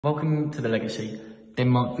Welcome to the Legacy,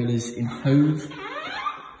 Denmark Villas in Hove,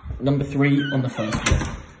 number 3 on the first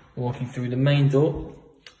floor. Walking through the main door,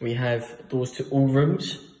 we have doors to all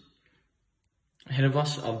rooms. Ahead of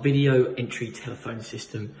us are video entry telephone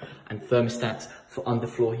system and thermostats for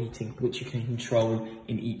underfloor heating, which you can control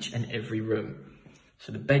in each and every room.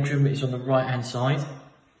 So the bedroom is on the right hand side,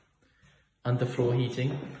 underfloor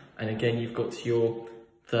heating, and again you've got your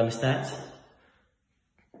thermostat.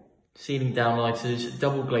 Ceiling downlighters,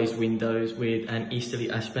 double glazed windows with an easterly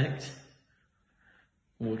aspect.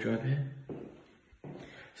 Wardrobe here.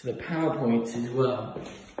 So the power points as well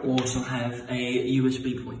also have a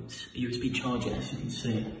USB point, a USB charger, as you can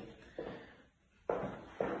see.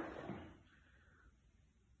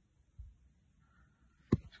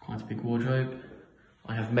 It's quite a big wardrobe.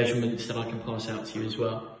 I have measurements that I can pass out to you as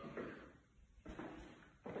well.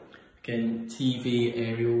 Again, TV,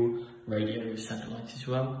 aerial, radio, satellite as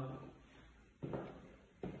well.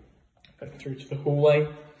 Back through to the hallway.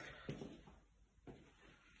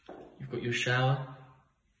 You've got your shower.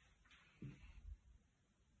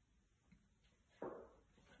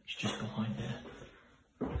 It's just behind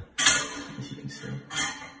there, as you can see.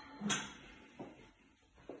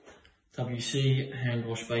 WC, hand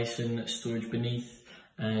wash basin, storage beneath,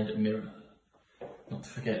 and a mirror. Not to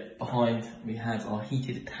forget, behind we have our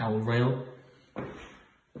heated towel rail.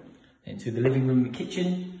 Into the living room,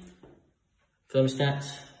 kitchen,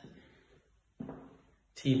 thermostats,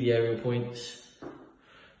 TV aerial points.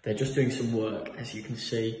 They're just doing some work, as you can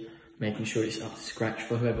see, making sure it's up to scratch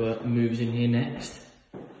for whoever moves in here next.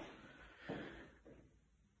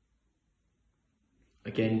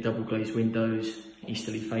 Again, double glazed windows,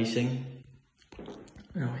 easterly facing.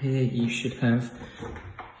 Now here you should have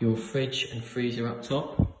your fridge and freezer up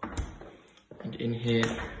top. And in here,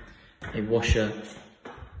 a washer,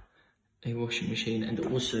 a washing machine, and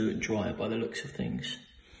also a dryer by the looks of things.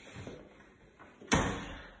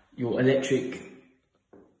 Your electric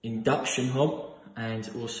induction hob and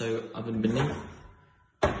also oven beneath,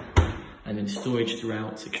 and then storage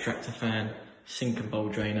throughout, extractor fan, sink and bowl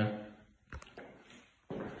drainer,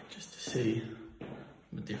 just to see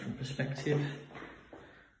from a different perspective.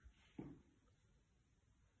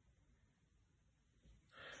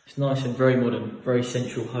 It's nice and very modern, very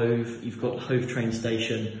central Hove. You've got Hove train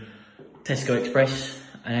station, Tesco Express,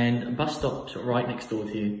 and a bus stop right next door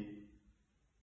to you.